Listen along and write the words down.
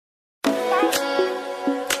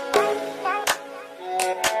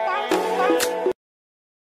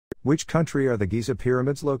Which country are the Giza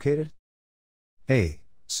pyramids located? A.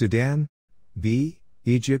 Sudan. B.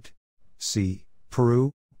 Egypt. C.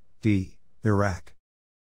 Peru. D. Iraq.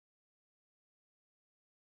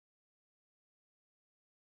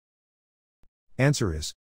 Answer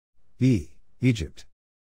is B. Egypt.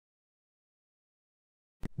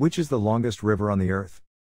 Which is the longest river on the earth?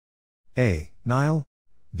 A. Nile.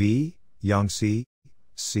 B. Yangtze.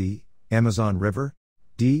 C. Amazon River.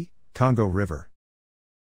 D. Congo River.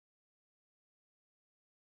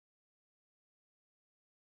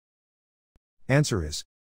 Answer is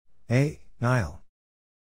A. Nile.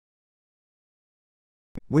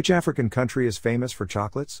 Which African country is famous for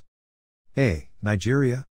chocolates? A.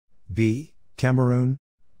 Nigeria. B. Cameroon.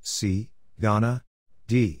 C. Ghana.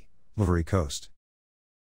 D. Ivory Coast.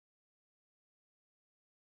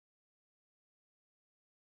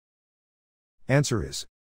 Answer is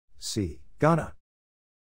C. Ghana.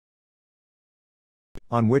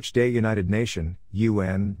 On which day United Nations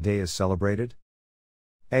 (UN) Day is celebrated?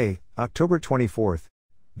 A. October 24th.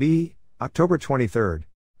 B. October 23rd.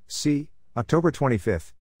 C. October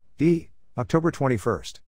 25th. D. October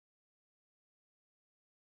 21st.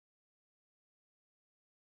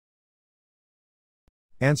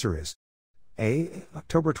 Answer is A.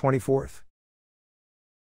 October 24th.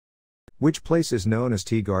 Which place is known as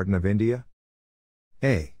Tea Garden of India?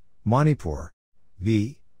 A. Manipur.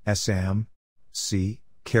 B. Assam. C.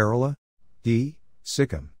 Kerala. D.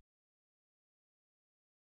 Sikkim.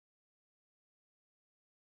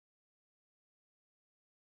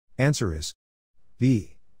 Answer is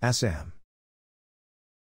B. Assam.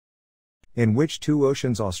 In which two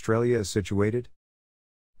oceans Australia is situated?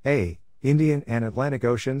 A. Indian and Atlantic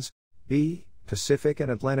Oceans. B. Pacific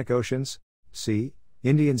and Atlantic Oceans. C.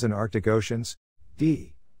 Indians and Arctic Oceans.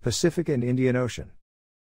 D. Pacific and Indian Ocean.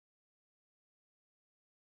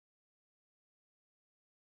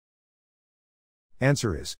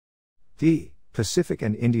 Answer is D. Pacific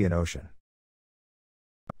and Indian Ocean.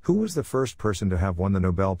 Who was the first person to have won the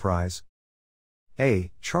Nobel Prize?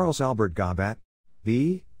 A. Charles Albert Gaubat.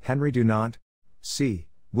 B. Henry Dunant. C.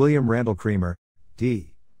 William Randall Cremer.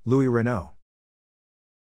 D. Louis Renault.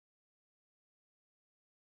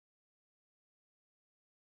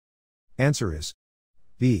 Answer is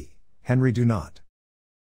B. Henry Dunant.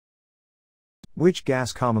 Which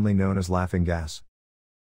gas commonly known as laughing gas?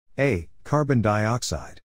 A. Carbon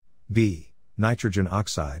dioxide. B. Nitrogen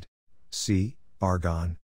oxide. C.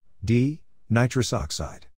 Argon. D. Nitrous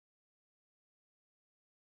oxide.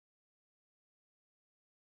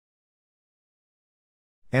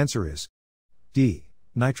 Answer is D.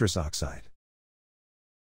 Nitrous oxide.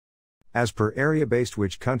 As per area based,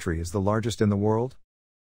 which country is the largest in the world?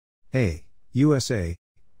 A. USA.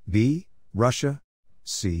 B. Russia.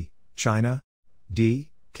 C. China.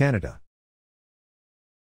 D. Canada.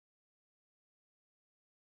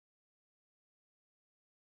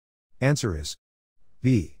 Answer is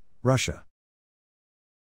B. Russia.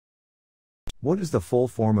 What is the full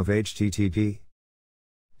form of HTTP?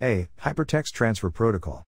 A. Hypertext Transfer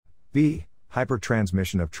Protocol. B.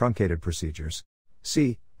 Hypertransmission of Truncated Procedures.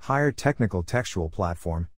 C. Higher Technical Textual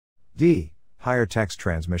Platform. D. Higher Text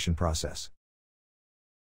Transmission Process.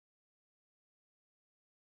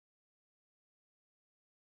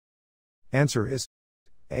 Answer is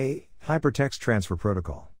A. Hypertext Transfer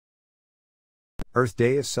Protocol. Earth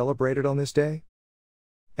Day is celebrated on this day?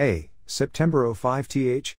 A. September 05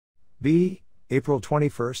 th. B. April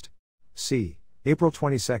 21st. C. April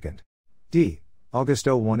 22nd. D. August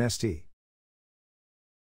 01 st.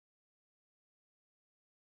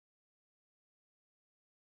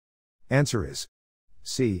 Answer is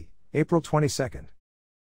C. April 22nd.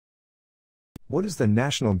 What is the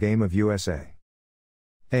national game of USA?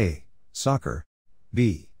 A. Soccer.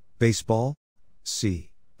 B. Baseball.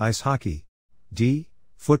 C. Ice hockey. D.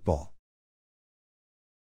 Football.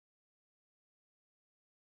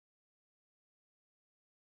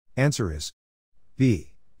 Answer is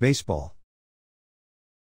B. Baseball.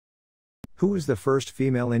 Who is the first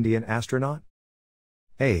female Indian astronaut?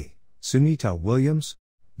 A. Sunita Williams.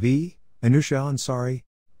 B. Anusha Ansari.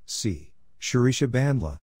 C. Shirisha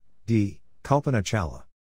Bandla. D. Kalpana Chawla.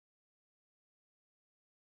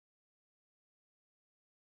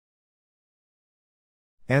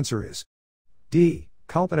 Answer is D.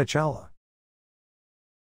 Kalpana Chawla.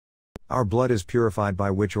 Our blood is purified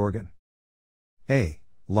by which organ? A.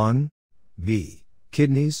 Lung. B.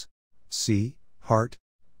 Kidneys. C. Heart.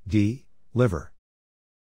 D. Liver.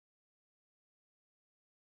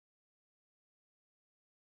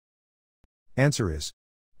 Answer is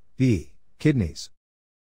B. Kidneys.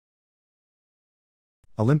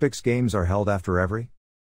 Olympics Games are held after every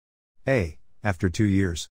A. After 2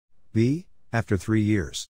 years. B. After 3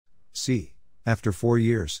 years. C. After 4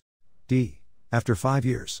 years. D. After 5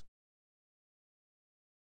 years.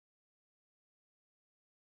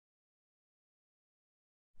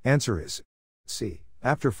 Answer is C.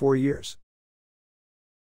 After 4 years.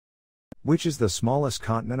 Which is the smallest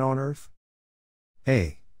continent on Earth?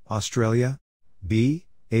 A. Australia. B.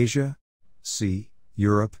 Asia. C.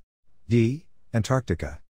 Europe. D.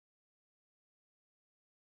 Antarctica.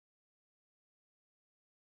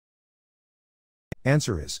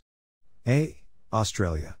 Answer is A.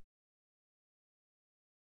 Australia.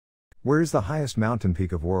 Where is the highest mountain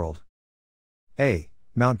peak of world? A.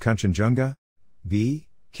 Mount Kanchenjunga. B.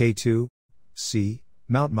 K2. C.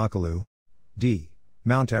 Mount Makalu. D.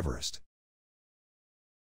 Mount Everest.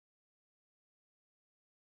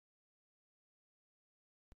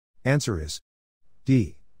 Answer is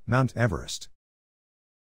D. Mount Everest.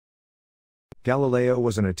 Galileo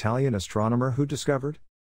was an Italian astronomer who discovered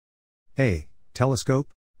A. Telescope.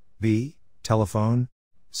 B. Telephone.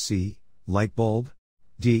 C. Light bulb.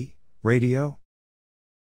 D. Radio.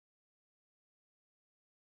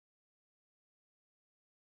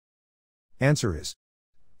 Answer is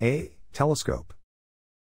A. Telescope.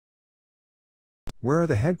 Where are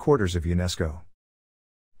the headquarters of UNESCO?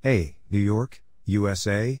 A. New York,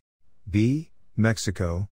 USA. B.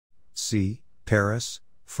 Mexico. C. Paris,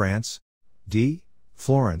 France. D.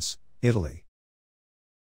 Florence, Italy.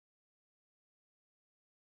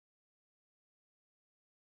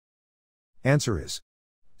 Answer is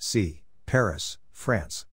C. Paris,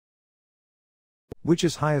 France. Which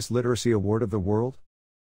is highest literacy award of the world?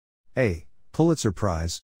 A. Pulitzer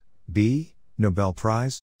Prize. B. Nobel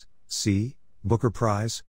Prize. C. Booker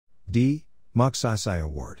Prize. D. Magsaysay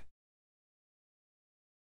Award.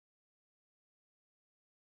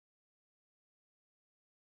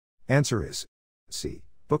 Answer is C.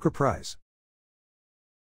 Booker Prize.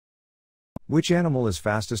 Which animal is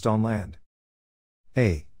fastest on land?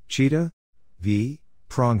 A. Cheetah. B.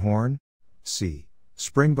 Pronghorn. C.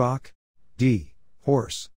 Springbok. D.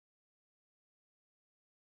 Horse.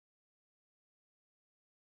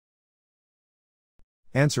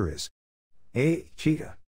 Answer is A.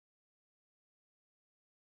 Cheetah.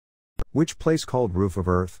 Which place called Roof of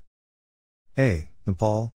Earth? A.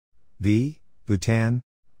 Nepal. B. Bhutan.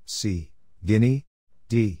 C. Guinea.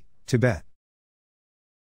 D. Tibet.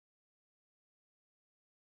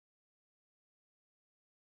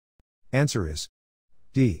 Answer is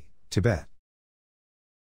D. Tibet.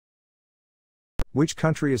 Which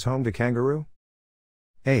country is home to kangaroo?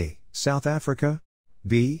 A. South Africa.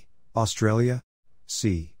 B. Australia.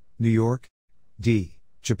 C. New York. D.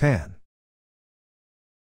 Japan.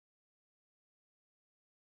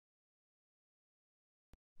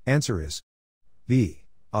 Answer is B.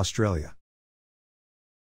 Australia.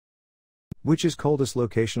 Which is coldest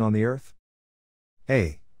location on the Earth?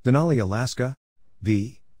 A. Denali, Alaska.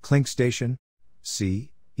 B. Klink Station.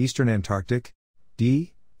 C. Eastern Antarctic.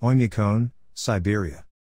 D. Oymyakon, Siberia.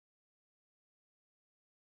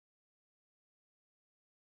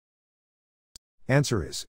 Answer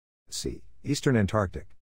is C. Eastern Antarctic.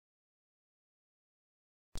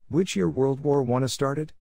 Which year World War I is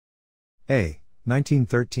started? A.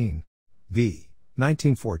 1913. B.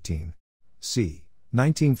 1914. C.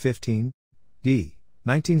 1915. D.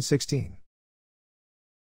 1916.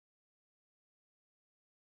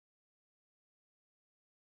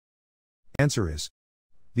 Answer is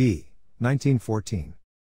B. 1914.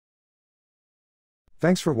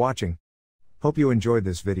 Thanks for watching. Hope you enjoyed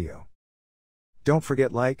this video. Don't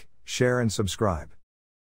forget like, share and subscribe.